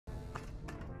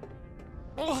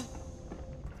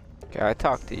Okay, I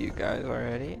talked to you guys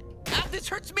already. Ah, this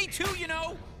hurts me too, you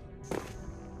know.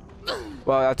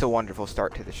 Well, that's a wonderful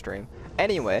start to the stream.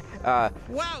 Anyway,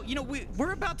 Wow, you know,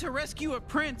 we're about to rescue a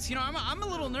prince. You know, I'm a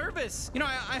little nervous. You know,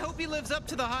 I hope he lives up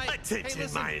to the hype. Attention,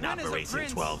 listen, Mining when has a Operation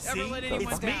prince 12C. ever let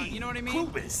anyone It's down? me, You know what I mean?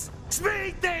 Krubis.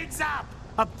 Speed things up!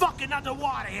 I'm fucking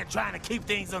underwater here trying to keep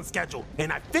things on schedule.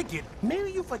 And I figured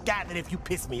maybe you forgot that if you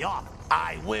piss me off,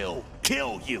 I will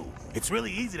kill you. It's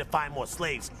really easy to find more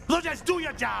slaves. So just do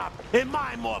your job and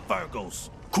mine more Virgos.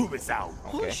 Krubis out.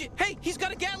 Holy shit! Hey, he's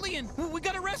got a Gatlian. We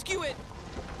gotta rescue it.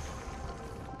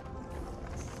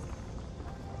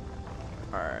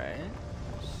 alright.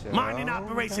 So... Mining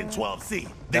Operation 12C.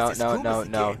 No, This is no, Krubis no,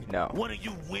 again. no, no. One of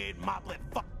you weird moblet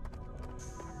fuck.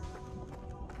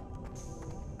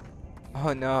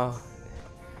 Oh no.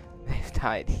 They've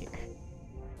died here.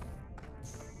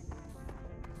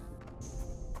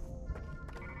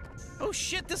 Oh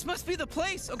shit! This must be the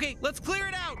place. Okay, let's clear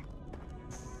it out.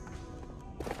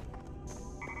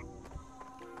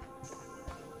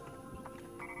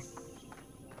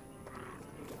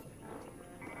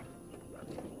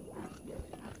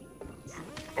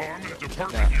 Oh, I'm in a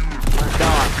department you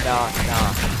No.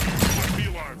 let me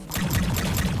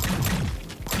alive.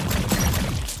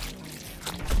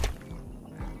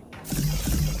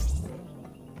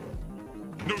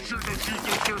 No shirt, no shoes,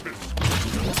 no service.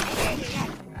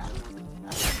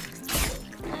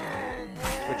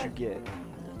 What you get?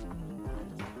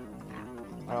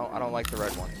 I don't like the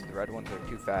red ones. The red ones are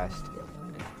too fast.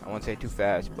 I won't say too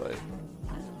fast, but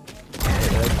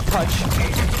touch.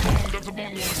 That's a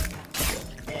bong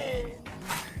one.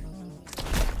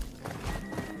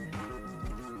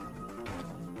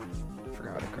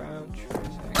 Forgot how to crouch.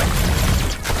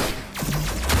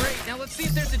 Great. Now let's see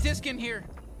if there's a disc in here.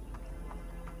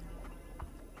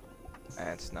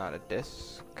 That's not a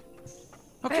disc.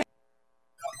 Okay.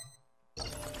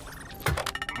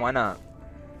 Why not?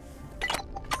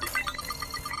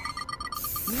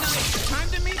 Nice. Time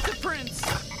to meet the prince.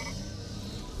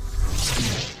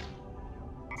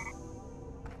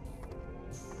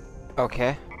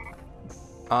 Okay.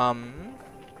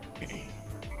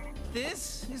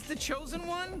 This is the chosen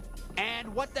one?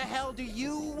 And what the hell do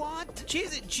you want?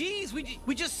 Jeez,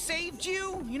 we just saved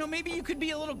you. You know, maybe you could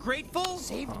be a little grateful.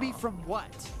 Saved me from what?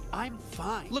 I'm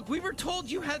fine. Look, we were told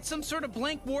you had some sort of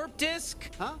blank warp disk.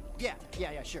 Huh? Yeah,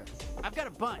 sure. I've got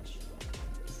a bunch.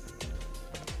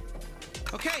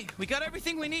 Okay, we got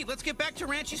everything we need. Let's get back to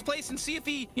Ranchi's place and see if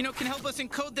he, you know, can help us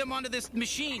encode them onto this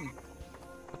machine.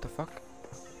 What the fuck?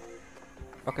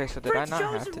 Okay, so did I not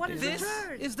have to do This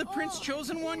this? is the Prince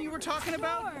Chosen one you were talking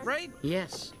about, right?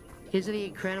 Yes. Isn't he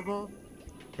incredible?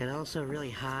 And also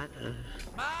really hot?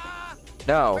 Ma!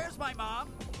 No. Where's my mom?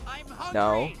 I'm hungry.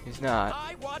 No, he's not.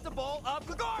 I want a bowl of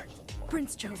Glagorsh.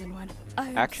 Prince Chosen One,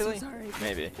 I'm Actually? so sorry.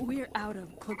 Maybe. We're out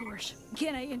of Glagorsh.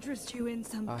 Can I interest you in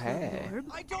some Oh, hey. Glagorb?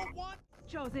 I don't want.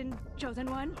 Chosen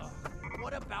One?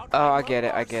 What about? Oh, my I get it,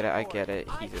 lumbar I get it, I support? get it.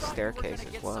 I He's a thought you were staircase gonna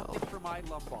as get well. something for my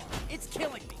lumbar. It's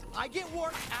killing me. I get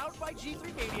worked out by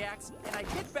G3 Maniacs, and I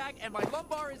get back, and my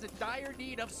lumbar is in dire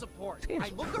need of support. Seems I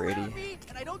look pretty. around me,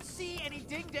 and I don't see any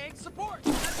ding-dang support.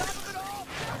 On top of it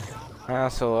all, I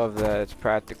also love that it's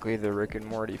practically the Rick and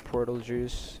Morty portal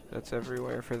juice that's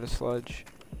everywhere for the sludge.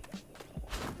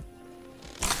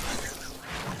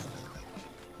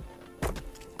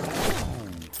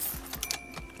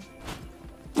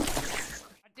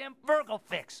 goddamn Virgo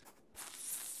fix.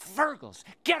 Virgos,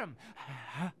 get him!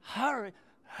 Hurry,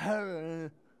 hurry,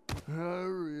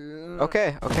 hurry.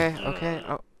 Okay.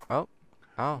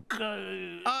 Oh.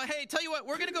 Hey, tell you what,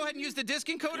 we're gonna go ahead and use the disk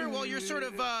encoder while you're sort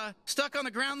of, stuck on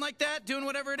the ground like that, doing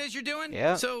whatever it is you're doing.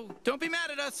 Yeah. So, don't be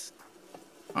mad at us.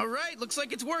 All right, looks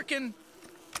like it's working.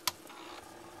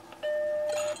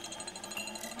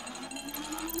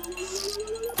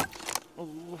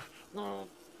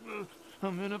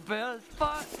 I'm in a bad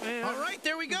spot, man. All right,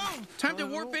 there we go. Time to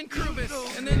warp in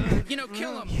Krubis and then, you know,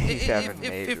 kill him He's having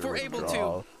if we're major able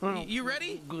withdrawal. to. You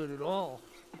ready? Good at all.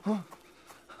 Oh,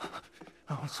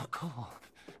 it's so cold.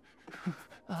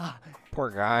 Poor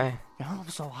guy. I'm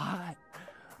so hot.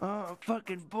 Oh, I'm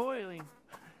fucking boiling.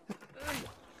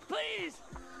 Please,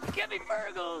 get me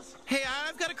Virgos. Hey,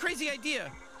 I've got a crazy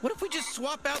idea. What if we just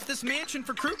swap out this mansion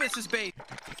for Krubis' base?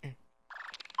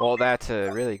 Well, that's a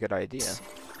really good idea.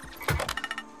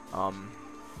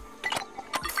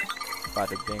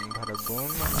 Bada bing, bada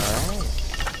boom. Alright.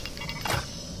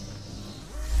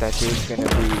 That dude's gonna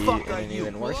be in an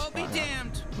even worse Well, I'll be spot.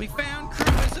 damned. We found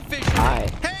Krubis officially. Hi.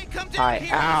 Hey, come down Hi.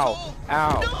 here, Ow. asshole.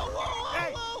 Ow. No, whoa,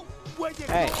 whoa, whoa.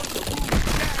 Hey.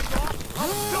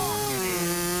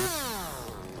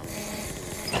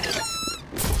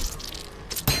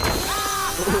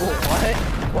 What?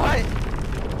 What?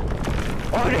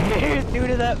 What did you do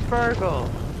to that Fergal?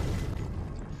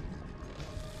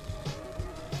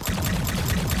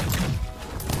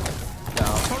 No.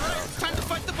 Alright, it's time to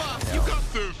fight the boss. You got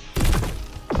this.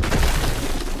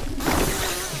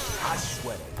 I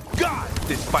swear to God,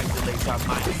 this fight delays our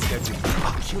mind schedule.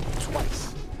 I'll kill you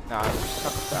twice. Nah,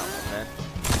 fuck that one, man.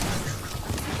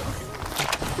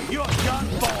 You're a young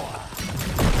boy.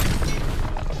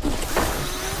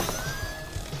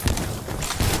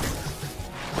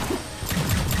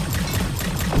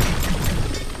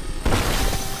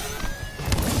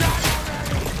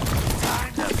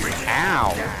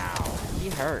 Ow! He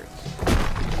hurts.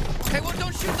 Hey, well,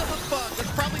 don't shoot the hook bug.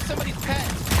 That's probably somebody's pet.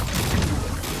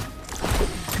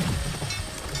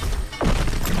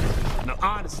 Now,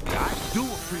 honestly, I do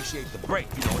appreciate the break.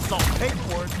 You know, it's all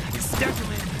paperwork, it's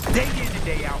scheduling, day in and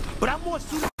day out. But I'm more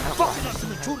suited to fucking up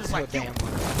some intruders like you.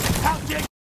 How dare you?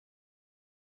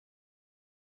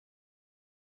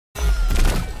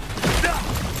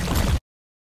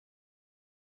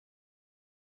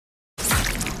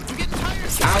 I'm getting tired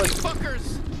of these fuckers.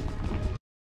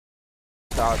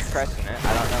 So I was pressing it.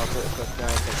 I don't know if it was supposed to do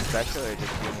anything special or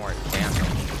just do more damage.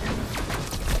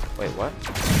 Wait, what?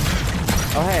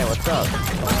 Oh, hey, what's up? What's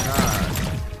going on?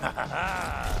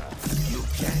 You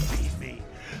can't beat me.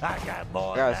 I got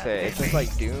more. I gotta say, it's just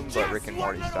like Doom, but Rick and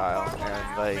Morty style,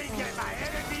 and like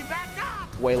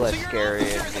way less So you're scary an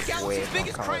officer and in the just way galaxy's more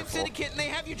biggest crime colorful. syndicate, and they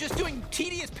have you just doing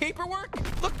tedious paperwork?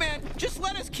 Look, man, just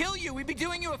let us kill you. We'd be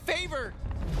doing you a favor.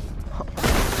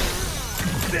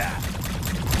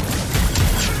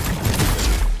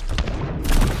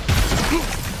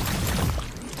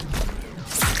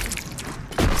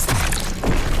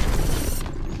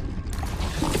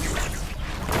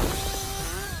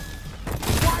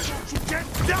 Why don't you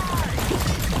just die?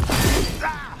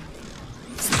 Ah!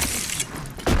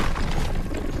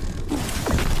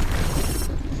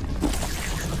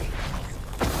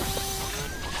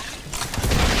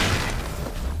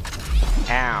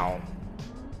 Ow.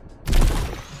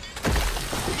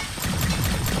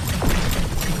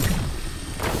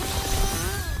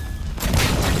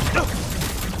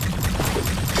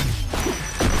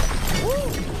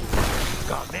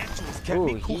 Garmantuous kept Ooh,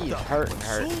 me cooped he's up hurting, for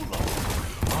hurting. too long.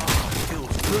 Oh, it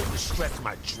feels good to stretch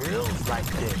my drills like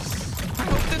this. I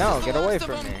hope this No, is the get away last of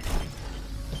from them. me.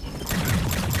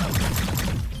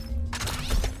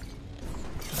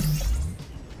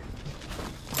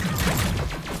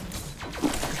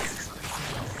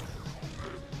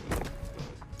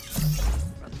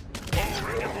 Oh,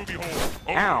 Rick and Booby Hole.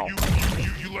 Oh, Ow.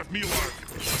 You left me alive.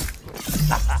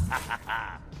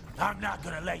 I'm not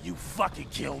gonna let you fucking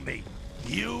kill me.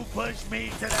 You pushed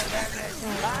me to the limit.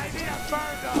 I need a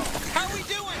Virgo. How are we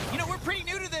doing? You know, we're pretty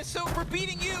new to this, so if we're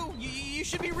beating you, you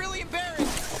should be really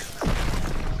embarrassed.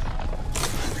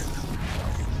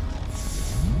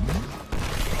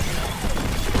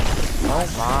 Oh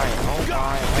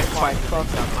my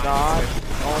fucking god.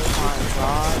 Oh my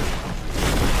god.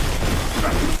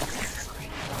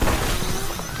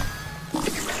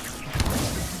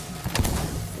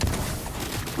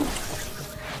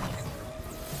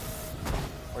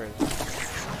 Where is it?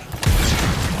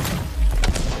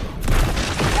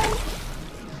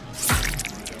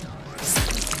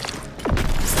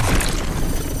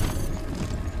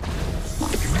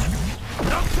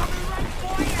 I'm coming right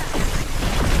for you.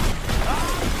 I'm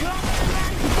coming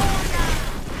right for you.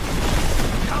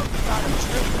 How about a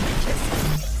trip and kiss?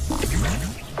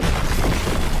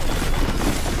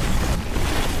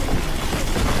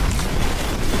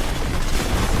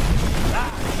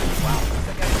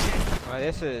 Well,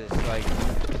 this is like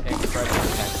incredible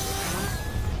technique.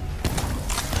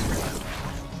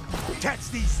 Catch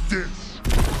these dicks!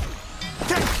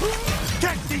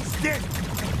 Catch these dicks!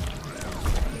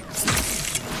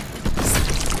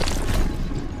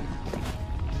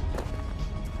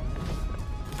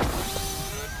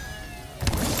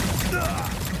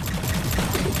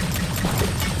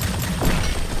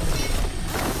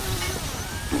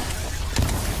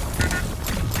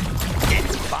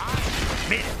 It's 5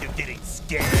 minutes of getting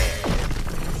scared.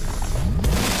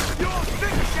 You're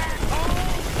finished, asshole!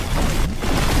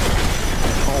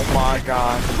 Oh my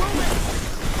god. I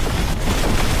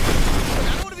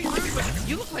don't want to be rude, but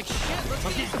you look like shit. Let's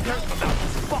I'm get you getting some hurt help. about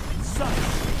this fucking sucks.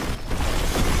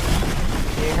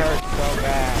 He hurts so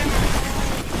bad.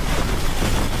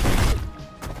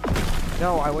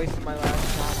 No, I wasted my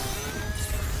last shot.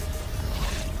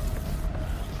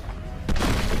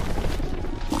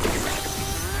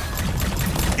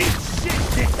 It's shit,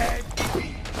 dickhead!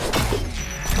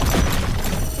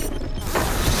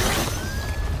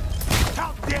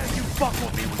 How dare you fuck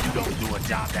with me when you don't do a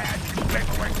job that has to do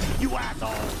paperwork, you asshole.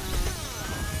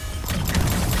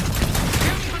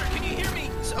 Hunter, can you hear me?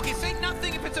 Okay, say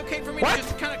nothing if it's okay for me to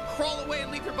just kind of crawl away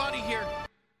and leave your body here.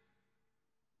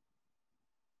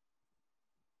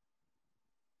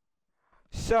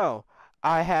 So,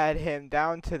 I had him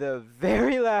down to the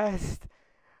very last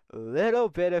little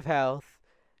bit of health.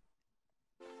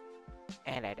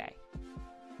 And I die.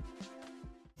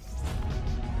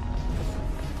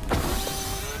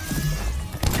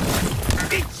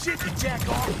 Eat shit, you jack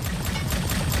off!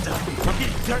 I'm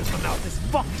getting dirt from out. This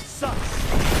fucking sucks.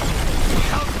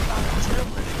 How's about a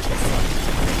trembling and kiss her?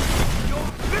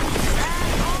 You're bitch,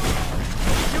 asshole!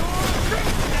 You're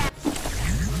bitch,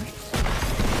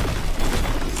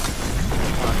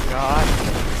 Oh my god.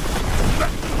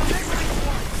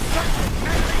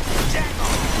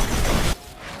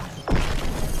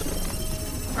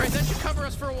 Alright, that should cover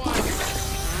us for a while.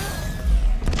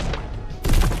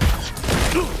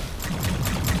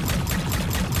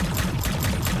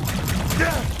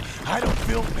 I don't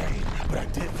feel pain, but I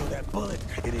did feel that bullet,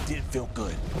 and it did feel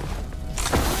good.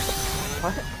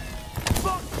 What?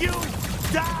 Fuck you!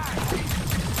 Die!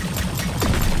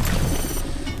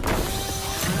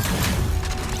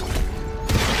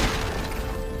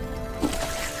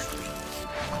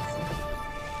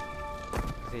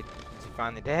 Is he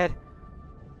finally dead?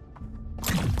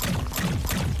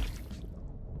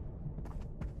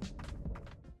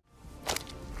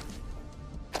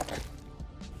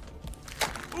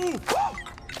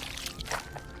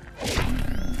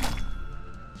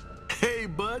 Hey,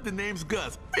 bud, the name's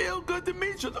Gus. Feel good to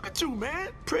meet you. Look at you, man.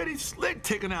 Pretty slick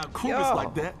taking out cougars Yo,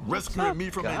 like that. Rescuing up,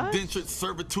 me from Gus? indentured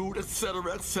servitude,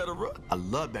 etc., etc. I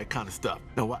love that kind of stuff.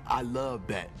 No, what? I love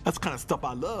that. That's the kind of stuff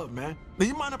I love, man. Now,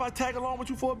 you mind if I tag along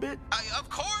with you for a bit? Of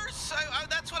course.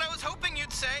 That's what I was hoping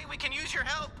you'd say. We can use your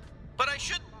help. But I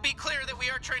should be clear that we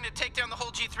are trying to take down the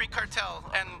whole G3 cartel,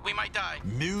 and we might die.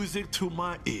 Music to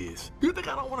my ears. You think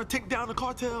I don't want to take down the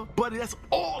cartel? Buddy, that's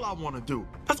all I want to do.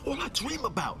 That's all I dream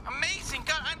about. Amazing.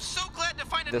 God, I'm so glad to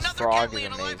find This another frog is Gatlian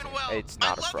alive and amazing. well. It's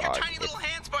not a I love frog. your tiny little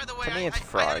hands, by the way. To me, it's I had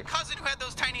a frog. cousin who had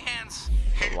those tiny hands.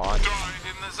 The launch. Died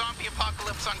in the zombie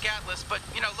apocalypse on Gatlas, but,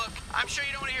 you know, look, I'm sure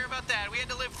you don't want to hear about that. We had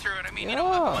to live through it. I mean, you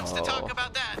know, who wants to Yo. talk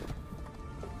about that?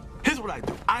 Here's what I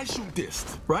do. I shoot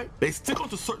discs, right? They stick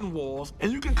onto certain walls,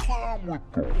 and you can climb with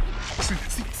them. See,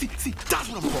 that's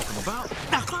what I'm talking about.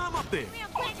 Now climb up there.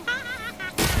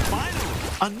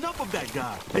 Finally, enough of that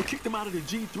guy. They kicked him out of the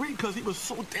G3 because he was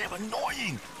so damn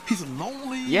annoying. He's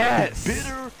lonely, Yes. he's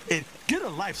bitter, and get a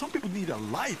life. Some people need a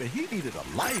life, and he needed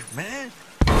a life, man.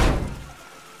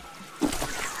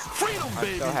 Freedom, I'm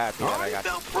baby. so happy that I got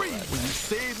felt to free do that. when you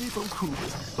saved me from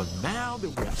cougars. But now that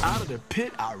we're out of the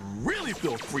pit, I really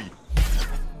feel free.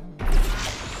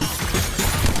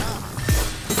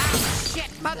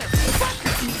 Shit,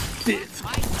 motherfucker! This.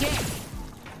 My dick!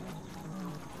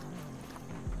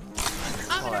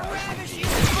 I'm gonna ravish you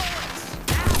with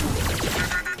bullets!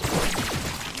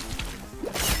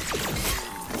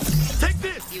 Take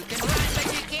this. You can run, but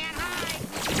you can't hide!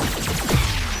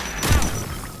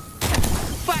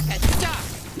 Fucking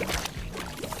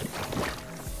stuff!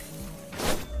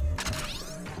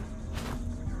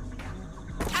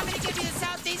 I'm gonna give you the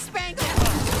Southeast Spangle!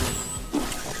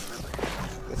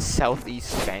 The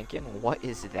Southeast Spankin'? What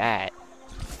is that?